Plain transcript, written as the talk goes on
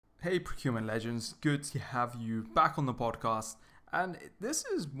Hey, procurement legends, good to have you back on the podcast. And this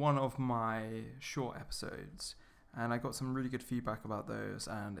is one of my short episodes, and I got some really good feedback about those,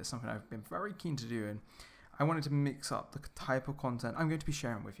 and it's something I've been very keen to do. And I wanted to mix up the type of content I'm going to be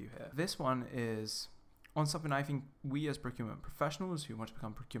sharing with you here. This one is on something I think we as procurement professionals who want to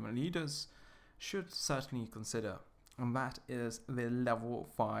become procurement leaders should certainly consider, and that is the level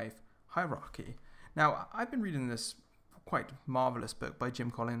 5 hierarchy. Now, I've been reading this quite marvelous book by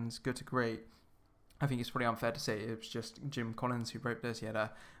Jim Collins, Good to Great. I think it's pretty unfair to say it was just Jim Collins who wrote this. He had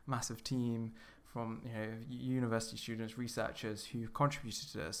a massive team from university students, researchers who contributed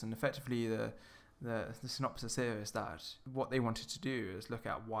to this, and effectively the synopsis here is that what they wanted to do is look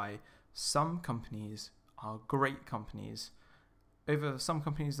at why some companies are great companies over some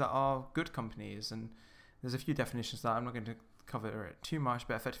companies that are good companies. And there's a few definitions that I'm not going to cover it too much,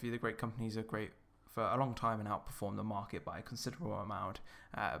 but effectively the great companies are great for a long time and outperform the market by a considerable amount.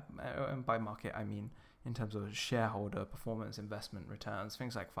 And by market, I mean in terms of shareholder performance, investment returns,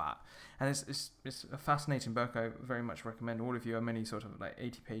 things like that. And it's a fascinating book. I very much recommend all of you. I'm only sort of like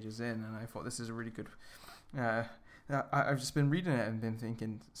 80 pages in, and I thought this is a really good. I've just been reading it and been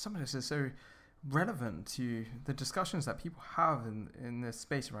thinking some of this is so relevant to the discussions that people have in this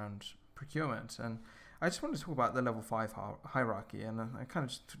space around procurement. And I just want to talk about the level 5 hierarchy, and I kind of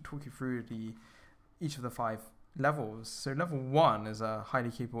just talk you through each of the 5 levels. So level 1 is a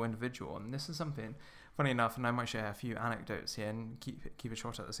highly capable individual, and this is something funny enough, and I might share a few anecdotes here and keep it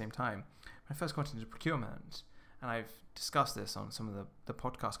short at the same time. When I first got into procurement, and I've discussed this on some of the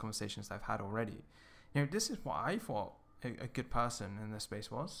podcast conversations that I've had already, this is what I thought a good person in this space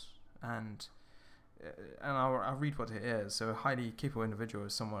was, and I'll read what it is. So a highly capable individual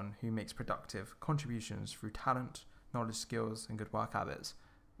is someone who makes productive contributions through talent, knowledge, skills, and good work habits.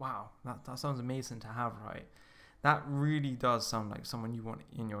 Wow, that sounds amazing to have, right? That really does sound like someone you want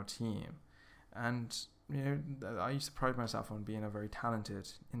in your team. And, I used to pride myself on being a very talented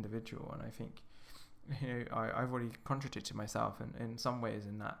individual. And I think, I've already contradicted myself in some ways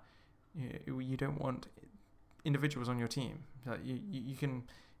in that you don't want individuals on your team. You can,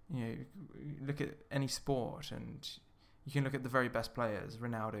 look at any sport, and you can look at the very best players,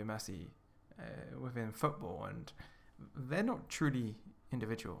 Ronaldo, Messi, within football, and they're not truly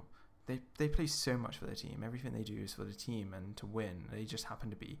individual. They play so much for their team. Everything they do is for the team and to win. They just happen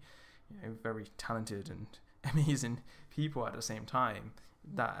to be very talented and amazing people at the same time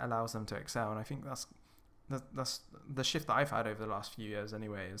that allows them to excel. And I think that's the shift that I've had over the last few years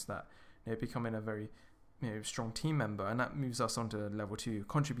anyway, is that becoming a very strong team member. And that moves us on to level 2,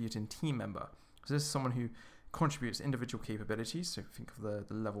 contributing team member. So this is someone who contributes individual capabilities, so think of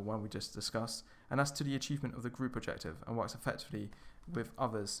the level 1 we just discussed, and that's to the achievement of the group objective, and works effectively with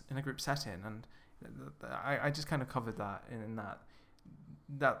others in a group setting. And I just kind of covered that in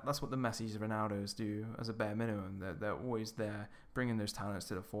that's what the Messis, Ronaldos do as a bare minimum. They're always there bringing those talents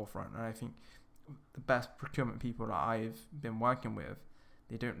to the forefront. And I think the best procurement people that I've been working with,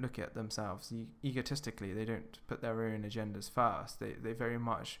 they don't look at themselves egotistically. They don't put their own agendas first. They very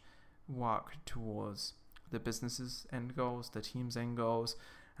much work towards the business's end goals, the team's end goals.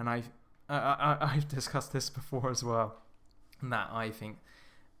 And I've discussed this before as well, that I think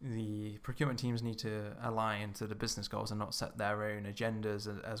the procurement teams need to align to the business goals and not set their own agendas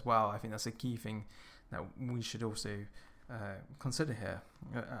as well. I think that's a key thing that we should also consider here.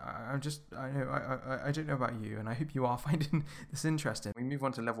 I don't know about you, and I hope you are finding this interesting. We move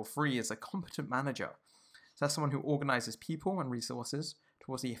on to level 3 as a competent manager. So that's someone who organizes people and resources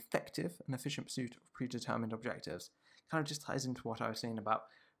towards the effective and efficient pursuit of predetermined objectives. Kind of just ties into what I was saying about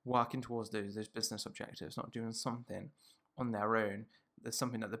working towards those business objectives, not doing something on their own. There's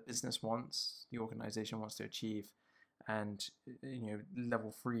something that the business wants, the organization wants to achieve, and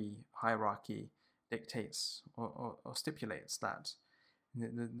level 3 hierarchy dictates or stipulates that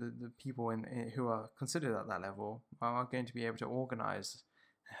the people who are considered at that level are going to be able to organize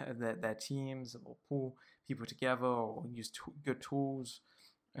their teams, or pull people together, or use good tools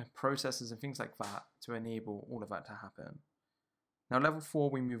and processes and things like that to enable all of that to happen. Now, level 4,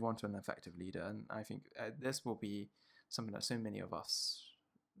 we move on to an effective leader, and I think this will be something that so many of us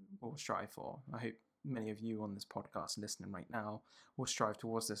will strive for. I hope many of you on this podcast listening right now will strive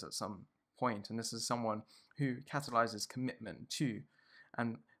towards this at some point. And this is someone who catalyzes commitment to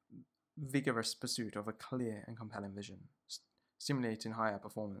and vigorous pursuit of a clear and compelling vision, stimulating higher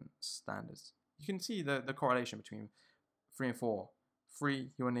performance standards. You can see the correlation between 3 and 4. 3,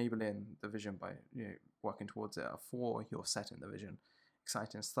 you're enabling the vision by working towards it. 4, you're setting the vision.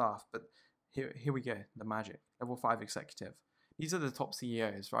 Exciting stuff. But here we go, the magic. Level 5 executive. These are the top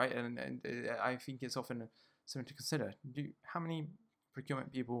CEOs, right? And I think it's often something to consider. How many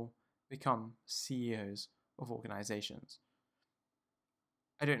procurement people become CEOs of organizations?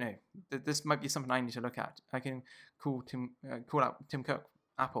 I don't know. This might be something I need to look at. I can call out Tim Cook,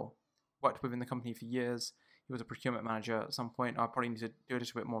 Apple. Worked within the company for years. He was a procurement manager at some point. I probably need to do a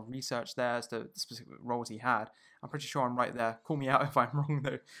little bit more research there as to the specific roles he had. I'm pretty sure I'm right there. Call me out if I'm wrong,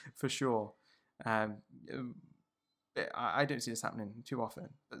 though, for sure. I don't see this happening too often.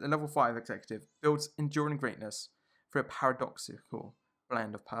 But the level 5 executive builds enduring greatness through a paradoxical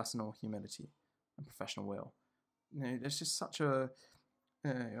blend of personal humility and professional will. There's just such a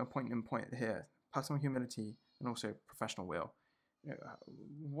poignant point here: personal humility and also professional will.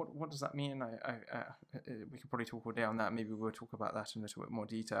 What does that mean? We could probably talk all day on that. Maybe we'll talk about that in a little bit more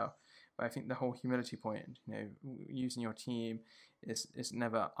detail. But I think the whole humility point, using your team, is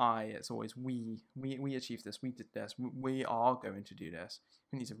never I. It's always we. We achieved this. We did this. We are going to do this.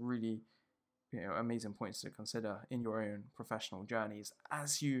 And these are really, amazing points to consider in your own professional journeys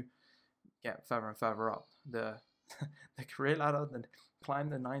as you get further and further up the career ladder, then climb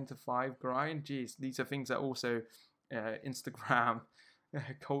the 9 to 5 grind. Geez, these are things that also Instagram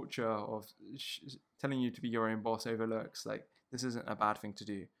culture of telling you to be your own boss overlooks. Like, this isn't a bad thing to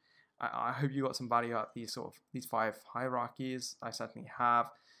do. I hope you got some value out of these 5 hierarchies. I certainly have.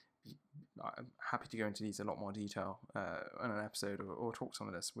 I'm happy to go into these in a lot more detail on an episode or talk some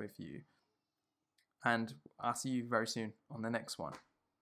of this with you. And I'll see you very soon on the next one.